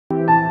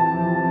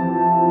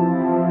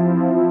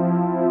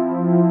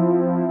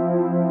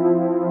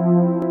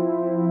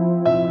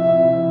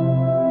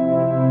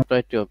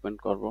সফটওয়্যারটি ওপেন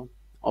করব।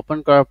 ওপেন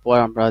করার পর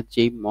আমরা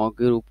যেই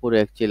মগের উপরে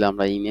অ্যাকচুয়ালি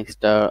আমরা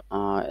ইমেজটা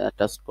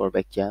অ্যাটাচ করবো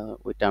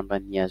ওইটা আমরা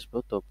নিয়ে আসবো।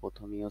 তো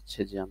প্রথমেই হচ্ছে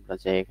যে আমরা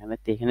যাই এখানে,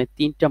 তো এখানে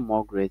 3টা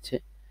মগ রয়েছে।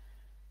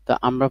 তো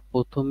আমরা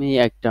প্রথমেই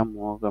একটা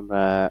মগ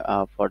আমরা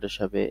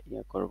ফটোশপে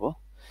করব,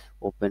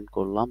 ওপেন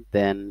করলাম।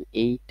 দেন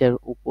এইটার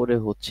উপরে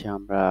হচ্ছে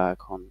আমরা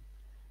এখন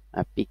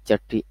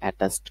পিকচারটি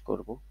অ্যাটাচ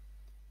করব।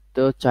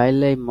 তো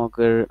চাইলে এই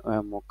মগের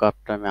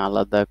মকআপটা আমি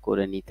আলাদা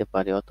করে নিতে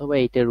পারি, অথবা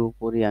এইটার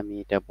উপরে আমি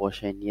এটা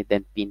বসায় নিয়ে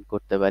দেন পিন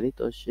করতে পারি।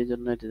 তো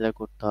সেজন্য এটা যা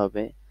করতে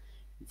হবে,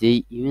 যেই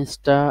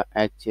ইমেজটা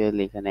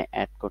অ্যাকচুয়ালি এখানে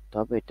অ্যাড করতে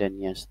হবে এটা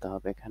নিয়ে আসতে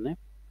হবে এখানে।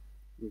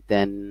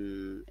 দেন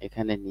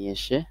এখানে নিয়ে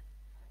এসে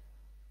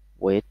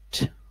ওয়েট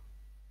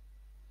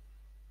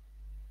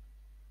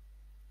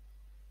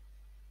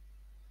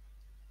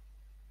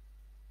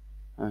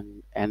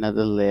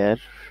another layer,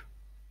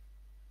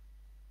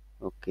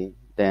 ওকে,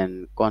 দেন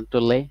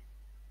কন্ট্রোল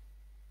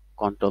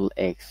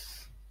এক্স,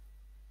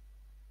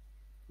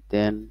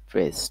 দেন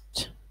পেস্ট।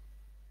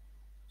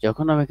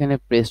 যখন আমি এখানে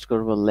পেস্ট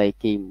করব, লাইক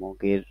এই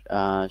মগের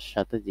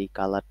সাথে যে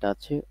কালারটা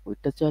আছে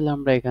ওইটা চাইলে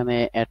আমরা এখানে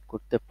অ্যাড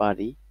করতে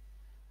পারি।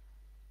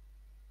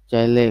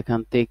 চাইলে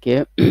এখান থেকে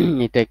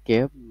এটাকে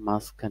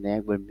মাঝখানে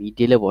একবার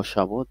মিডিলে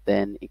বসাবো।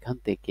 দেন এখান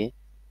থেকে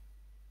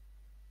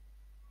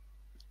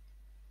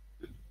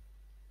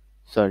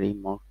সরি,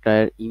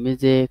 মগটার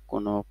ইমেজে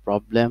কোনো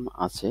প্রবলেম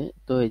আছে,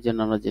 তো এই জন্য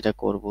আমরা যেটা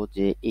করব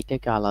যে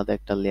এটাকে আলাদা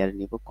একটা লেয়ার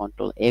নিব,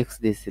 কন্ট্রোল এক্স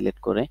দিয়ে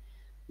সিলেক্ট করে,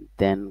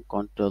 দেন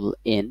কন্ট্রোল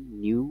এন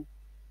নিউ,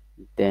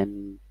 দেন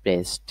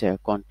পেস্ট,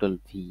 কন্ট্রোল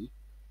ভি,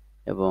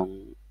 এবং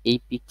এই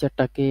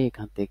পিকচারটাকে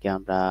এখান থেকে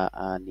আমরা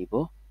নিব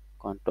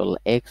কন্ট্রোল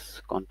এক্স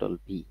কন্ট্রোল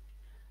ভি।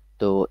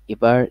 তো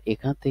এবার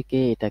এখান থেকে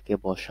এটাকে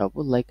বসাবো,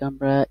 লাইক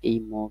আমরা এই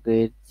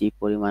মগের যে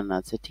পরিমাণ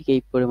আছে ঠিক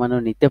এই পরিমাণও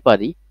নিতে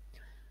পারি,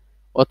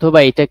 অথবা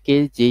এটাকে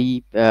যেই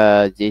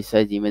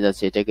সাইজ ইমেজ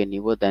আছে এটাকে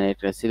নিব। দেন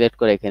এটা সিলেক্ট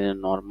করে এখানে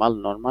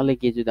নরমালে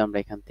গিয়ে যদি আমরা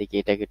এখান থেকে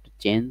এটাকে একটু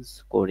চেঞ্জ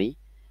করি,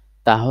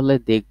 তাহলে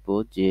দেখব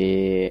যে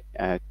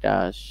একটা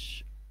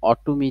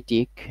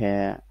অটোমেটিক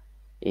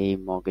এই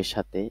মগের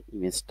সাথে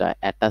ইমেজটা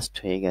অ্যাটাচড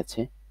হয়ে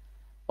গেছে।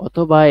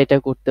 অথবা এটা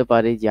করতে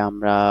পারি যে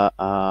আমরা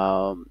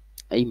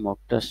এই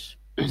মগটার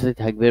সাথে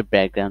থাকবে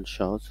ব্যাকগ্রাউন্ড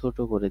সহ ছোট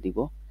করে দিব,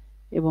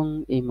 এবং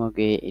এই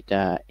মগে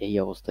এটা এই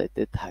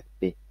অবস্থাতে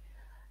থাকবে।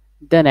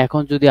 দেন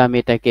এখন যদি আমি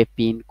এটাকে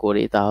পিন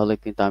করি, তাহলে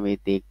কিন্তু আমি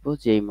দেখব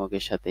যে এই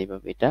মগের সাথে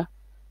এইভাবে এটা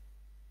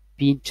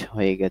পিন্ট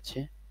হয়ে গেছে।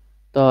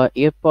 তো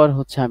এরপর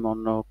হচ্ছে আমি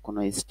অন্য কোনো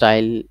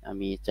স্টাইল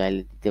আমি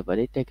চাইলে দিতে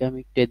পারি। এটাকে আমি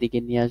একটু এদিকে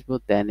নিয়ে আসবো,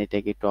 দেন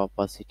এটাকে একটু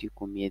অপাসিটি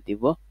কমিয়ে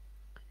দিব।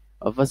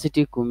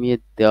 অপাসিটি কমিয়ে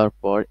দেওয়ার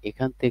পর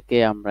এখান থেকে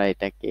আমরা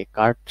এটাকে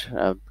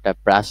একটা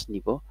ব্রাশ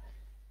নিব,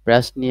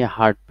 ব্রাশ নিয়ে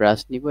হার্ড ব্রাশ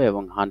নিব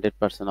এবং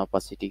 100%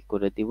 অপাসিটি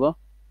করে দিব।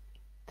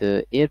 তো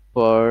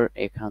এরপর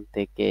এখান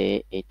থেকে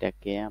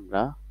এটাকে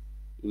আমরা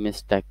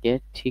ইমেজটাকে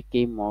ঠিক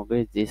এই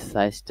মগের যে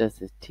সাইজটা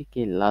আছে ঠিক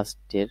এই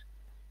লাস্টের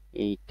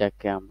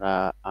এইটাকে আমরা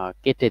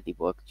কেটে দিব।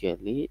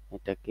 অ্যাকচুয়ালি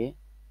এটাকে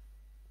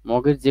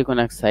মগের যে কোনো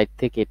এক সাইড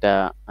থেকে এটা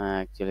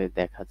অ্যাকচুয়ালি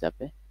দেখা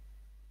যাবে।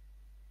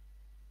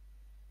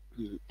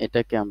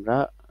 এটাকে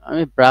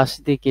আমি ব্রাশ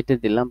দিয়ে কেটে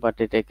দিলাম, বাট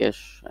এটাকে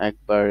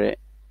একবারে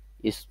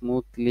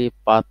স্মুথলি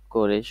পাত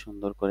করে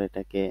সুন্দর করে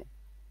এটাকে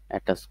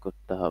অ্যাটাচ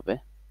করতে হবে।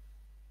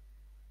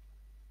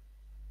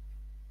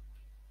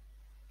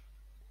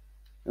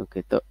 ওকে,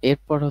 তো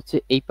এরপর হচ্ছে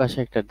এই পাশে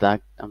একটা দাগ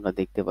আমরা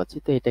দেখতে পাচ্ছি,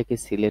 তো এটাকে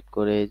সিলেক্ট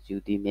করে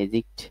যদি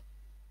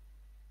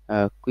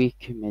কুইক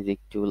ম্যাজিক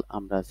টুল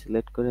আমরা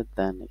সিলেক্ট করে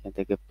দেন এখান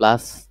থেকে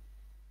প্লাস,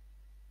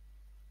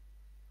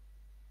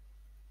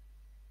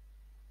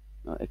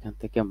 এখান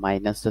থেকে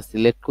মাইনাসটা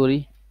সিলেক্ট করি,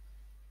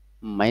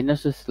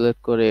 মাইনাসটা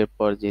সিলেক্ট করে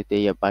এরপর যেহেতু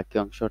এই বাকি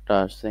অংশটা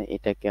আছে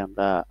এটাকে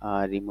আমরা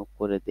রিমুভ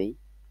করে দেই।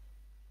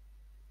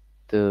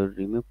 তো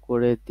রিমুভ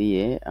করে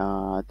দিয়ে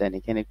দেন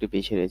এখানে একটু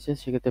বেশি রয়েছে,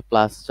 সেক্ষেত্রে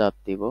প্লাস চাপ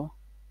দিব,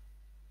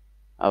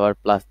 আবার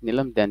প্লাস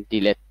নিলাম, দেন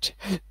ডিলেট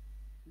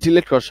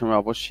করার সময়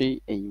অবশ্যই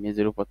এই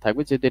ইমেজের উপর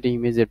থাকবে, যেহেতু এটা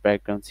ইমেজের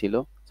ব্যাকগ্রাউন্ড ছিল।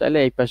 চাইলে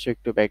এই পাশে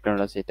একটু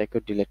ব্যাকগ্রাউন্ড আছে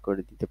এটাকেও ডিলেট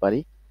করে দিতে পারি।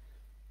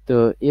 তো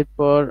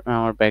এরপর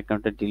আমার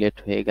ব্যাকগ্রাউন্ডটা ডিলেট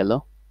হয়ে গেল।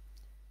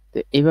 তো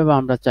এইভাবে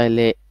আমরা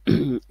চাইলে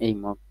এই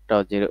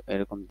মকটাও যে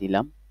এরকম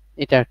দিলাম,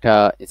 এটা একটা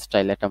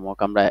স্টাইল, একটা মক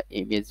আমরা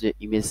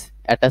ইমেজ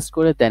অ্যাটাচ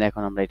করে দেন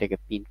এখন আমরা এটাকে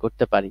পিন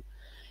করতে পারি।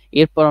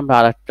 এরপর আমরা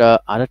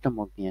আরেকটা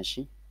মক নিয়ে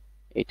আসি,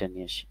 এটা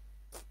নিয়ে আসি।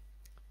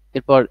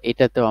 এরপর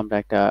এটাতেও আমরা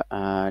একটা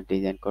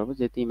ডিজাইন করব,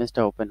 যেহেতু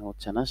ইমেজটা ওপেন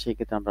হচ্ছে না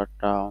সেক্ষেত্রে আমরা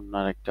অন্য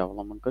একটা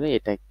অবলম্বন করে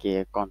এটাকে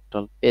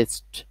কন্ট্রোল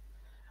পেস্ট,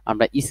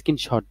 আমরা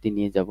স্ক্রিনশট দিয়ে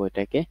নিয়ে যাব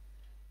এটাকে।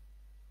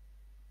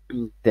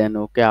 দেন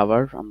ওকে,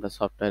 আবার আমরা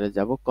সফটওয়্যারে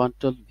যাব,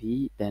 কন্ট্রোল ভি,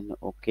 দেন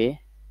ওকে,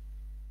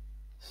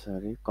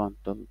 সরি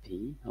কন্ট্রোল ভি,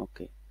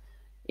 ওকে।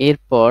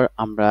 এরপর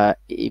আমরা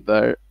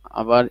এবার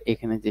আবার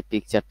এখানে যে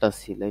পিকচারটা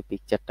ছিল এই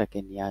পিকচারটাকে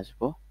নিয়ে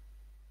আসব,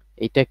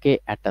 এটাকে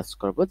অ্যাটাচ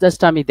করব।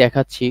 জাস্ট আমি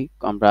দেখাচ্ছি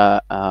আমরা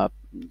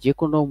যে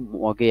কোনো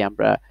মগে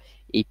আমরা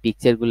এই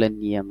পিকচার গুলো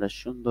নিয়ে আমরা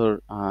সুন্দর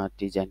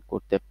ডিজাইন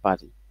করতে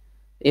পারি।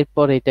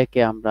 এরপর এটাকে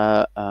আমরা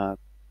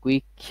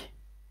কুইক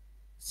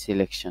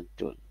সিলেকশন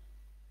টুল,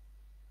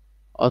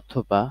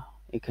 অথবা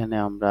এখানে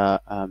আমরা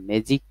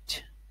ম্যাজিক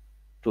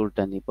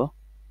টুলটা নিব,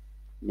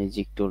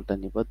 ম্যাজিক টুলটা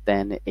নিব।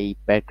 দেন এই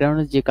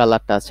ব্যাকগ্রাউন্ডের যে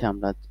কালারটা আছে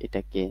আমরা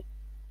এটাকে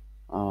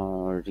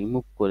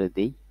রিমুভ করে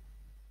দেই।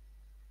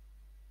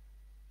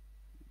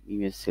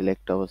 ইমেজ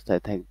সিলেক্ট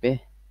অবস্থায় থাকবে।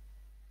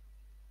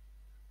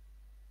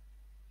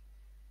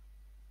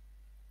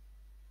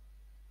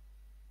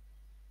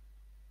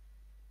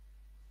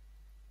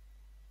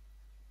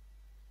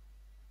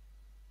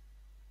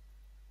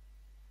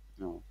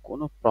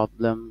 কোনো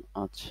প্রবলেম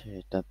আছে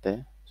এটাতে?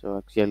 সো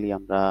অ্যাকচুয়ালি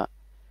আমরা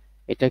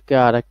এটাকে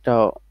আরেকটা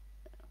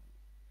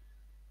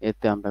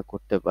এতে আমরা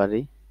করতে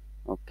পারি।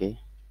 ওকে,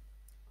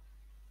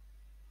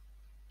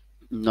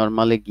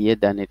 নরমালে গিয়ে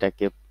দেন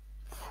এটাকে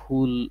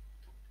ফুল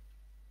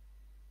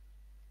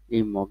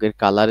এই মগের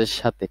কালারের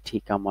সাথে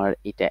ঠিক আমার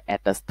এটা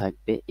অ্যাটাচ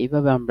থাকবে,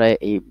 এইভাবে আমরা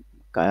এই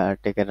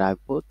কালারটাকে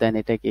রাখবো। দেন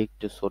এটাকে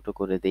একটু ছোট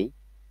করে দেই,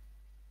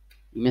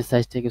 ইমেজ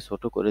সাইজটাকে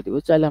ছোট করে দিব।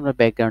 চাইলে আমরা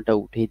ব্যাকগ্রাউন্ডটা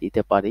উঠিয়ে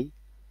দিতে পারি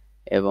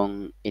এবং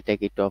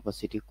এটাকে একটু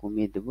অপাসিটি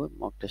কমিয়ে দেব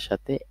মগটার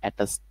সাথে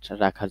অ্যাটাচ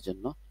রাখার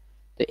জন্য।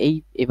 তো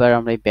এবার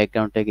আমরা এই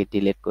ব্যাকগ্রাউন্ডটাকে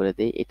ডিলিট করে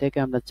দেই। এটাকে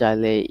আমরা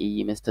চাইলে এই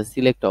ইমেজটা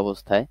সিলেক্ট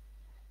অবস্থায়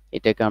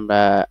এটাকে আমরা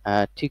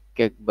ঠিক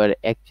একবার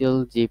অ্যাকচুয়াল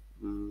যে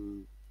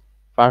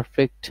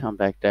পারফেক্ট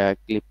আমরা একটা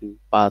ক্লিপিং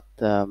পাথ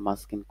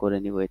মাস্কিং করে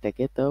নিব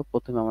এটাকে। তো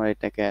প্রথমে আমরা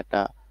এটাকে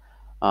একটা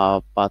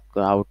পাথ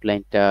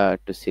আউটলাইনটা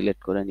একটু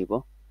সিলেক্ট করে নিব।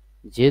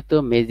 যেহেতু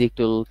ম্যাজিক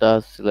টুলটা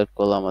সিলেক্ট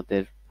করলে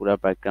আমাদের পুরো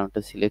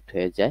ব্যাকগ্রাউন্ডটা সিলেক্ট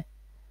হয়ে যায়,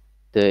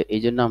 তো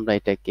এই জন্য আমরা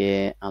এটাকে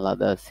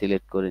আলাদা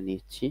সিলেক্ট করে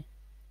নিচ্ছি।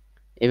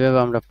 এভাবে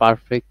আমরা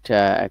পারফেক্ট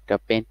একটা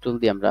পেন টুল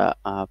দিয়ে আমরা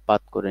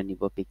পাথ করে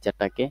নিব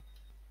পিকচারটাকে।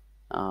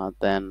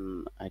 দেন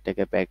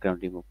এটাকে ব্যাকগ্রাউন্ড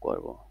রিমুভ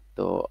করব।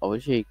 তো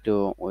অবশ্যই একটু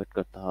ওয়েট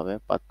করতে হবে,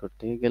 পাথ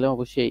করতে গেলে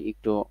অবশ্যই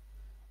একটু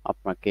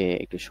আপনাকে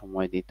একটু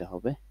সময় দিতে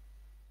হবে।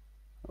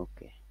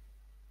 ওকে,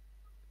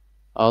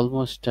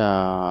 অলমোস্ট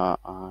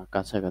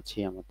কাছাকাছি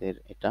আমাদের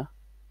এটা।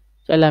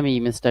 চাইলে আমি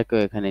ইমেজটাকে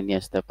এখানে নিয়ে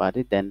আসতে পারি।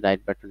 দেন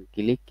right button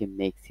click,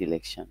 make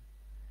selection.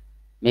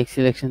 Make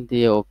selection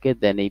দিয়ে ওকে,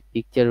 দেন এই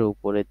পিকচারের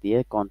উপরে দিয়ে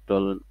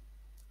কন্ট্রোল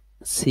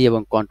সি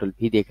এবং কন্ট্রোল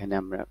ভি দিয়ে এখানে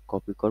আমরা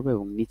কপি করব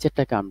এবং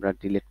নিচেরটাকে আমরা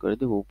ডিলিট করে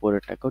দিব,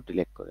 উপরেরটাকেও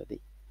ডিলিট করে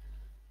দিই।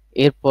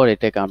 এরপর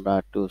এটাকে আমরা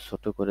একটু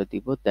ছোট করে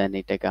দিব। দেন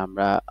এটাকে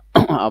আমরা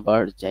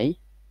আবার যাই,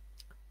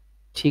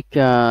 ঠিক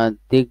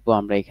দেখবো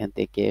আমরা এখান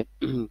থেকে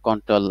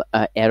কন্ট্রোল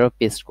অ্যারো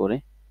পেস্ট করে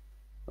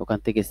ওখান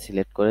থেকে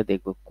সিলেক্ট করে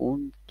দেখবো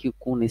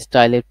কোন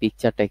স্টাইলের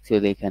পিকচারটা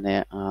অ্যাকচুয়ালি এখানে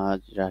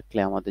রাখলে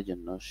আমাদের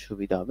জন্য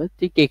সুবিধা হবে।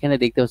 ঠিক এখানে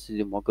দেখতে পাচ্ছি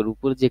যে মগের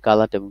উপরে যে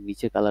কালারটা এবং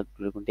নিচের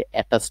কালারগুলো কোনটি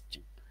অ্যাটাচড,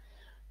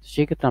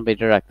 সেক্ষেত্রে আমরা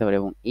এটা রাখতে পারি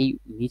এবং এই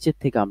নিচের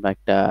থেকে আমরা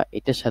একটা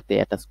এটার সাথে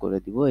অ্যাটাচ করে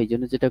দিব। এই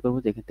জন্য যেটা করবো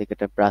যে এখান থেকে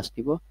একটা ব্রাশ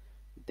নিব,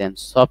 দেন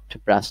সফট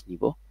ব্রাশ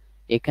নিব,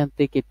 এখান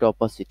থেকে একটু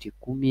অপাসিটি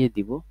কমিয়ে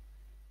দিব।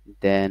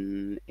 দেন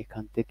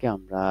এখান থেকে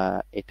আমরা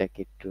এটাকে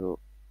একটু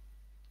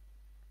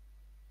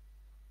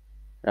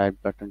রাইট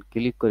বাটন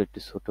ক্লিক করে একটু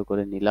ছোট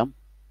করে নিলাম।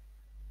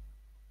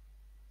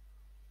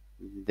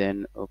 দেন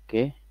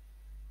ওকে,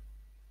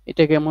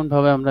 এটাকে এমন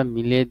ভাবে আমরা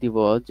মিলিয়ে দিব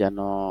যেন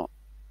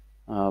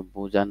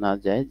বোঝা না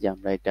যায় যে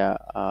আমরা এটা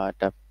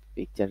একটা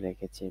পিকচার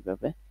রেখেছি।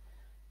 এইভাবে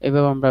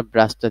এইভাবে আমরা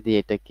ব্রাশটা দিয়ে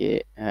এটাকে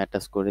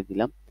অ্যাটাচ করে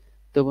দিলাম।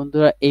 তো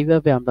বন্ধুরা,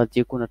 এইভাবে আমরা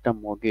যে কোনো একটা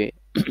মগে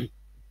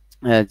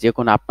যে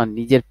কোনো আপনার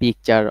নিজের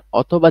পিকচার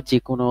অথবা যে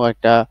কোনো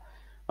একটা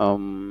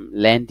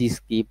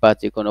ল্যান্ডস্কেপ বা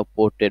যে কোনো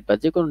পোর্ট্রেট বা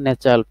যে কোনো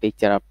ন্যাচারাল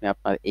পিকচার আপনি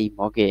আপনার এই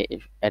মগে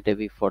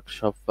অ্যাডোবি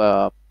ফটোশপ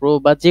প্রো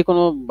বা যে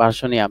কোনো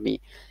ভার্সনে আমি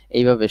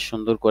এইভাবে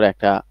সুন্দর করে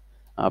একটা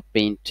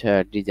পেইন্ট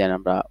ডিজাইন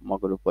আমরা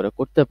মগের উপরে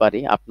করতে পারি।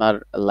 আপনার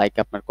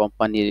আপনার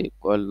কোম্পানির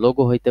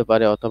লোগো হইতে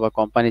পারে অথবা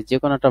কোম্পানির যে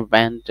কোনো একটা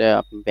ব্র্যান্ড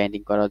আপনি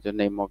ব্র্যান্ডিং করার জন্য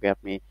এই মগে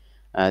আপনি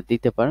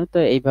দিতে পারেন। তো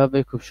এইভাবে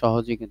খুব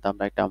সহজেই কিন্তু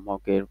আমরা একটা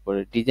মগের উপরে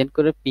ডিজাইন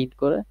করে প্রিন্ট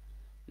করে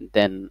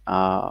দেন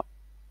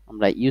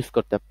আমরা ইউজ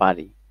করতে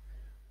পারি।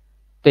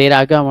 তো এর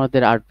আগে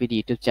আমাদের আর্টবিডি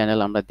ইউটিউব চ্যানেল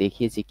আমরা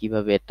দেখিয়েছি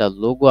কিভাবে একটা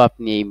লোগো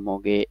আপনি এই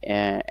মগে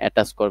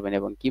অ্যাটাচ করবেন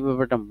এবং কিভাবে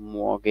একটা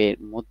মগের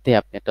মধ্যে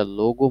আপনি একটা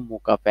লোগো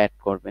মোকআপ অ্যাড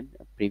করবেন,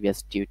 প্রিভিয়াস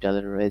টিউটোরিয়াল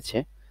রয়েছে।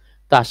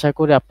 তো আশা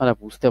করি আপনারা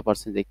বুঝতে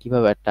পারছেন যে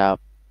কিভাবে একটা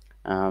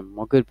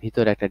মগের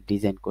ভিতরে একটা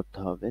ডিজাইন করতে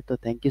হবে। তো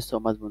থ্যাংক ইউ সো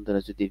মাচ বন্ধুরা,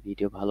 যদি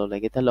ভিডিও ভালো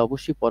লাগে তাহলে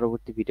অবশ্যই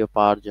পরবর্তী ভিডিও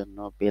পাওয়ার জন্য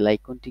বেল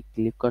আইকনটি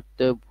ক্লিক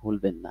করতে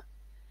ভুলবেন না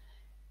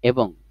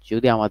এবং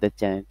যদি আমাদের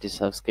চ্যানেলটি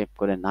সাবস্ক্রাইব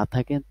করে না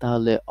থাকেন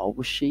তাহলে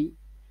অবশ্যই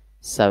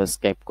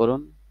সাবস্ক্রাইব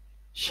করুন,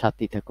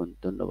 সাথেই থাকুন।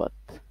 ধন্যবাদ।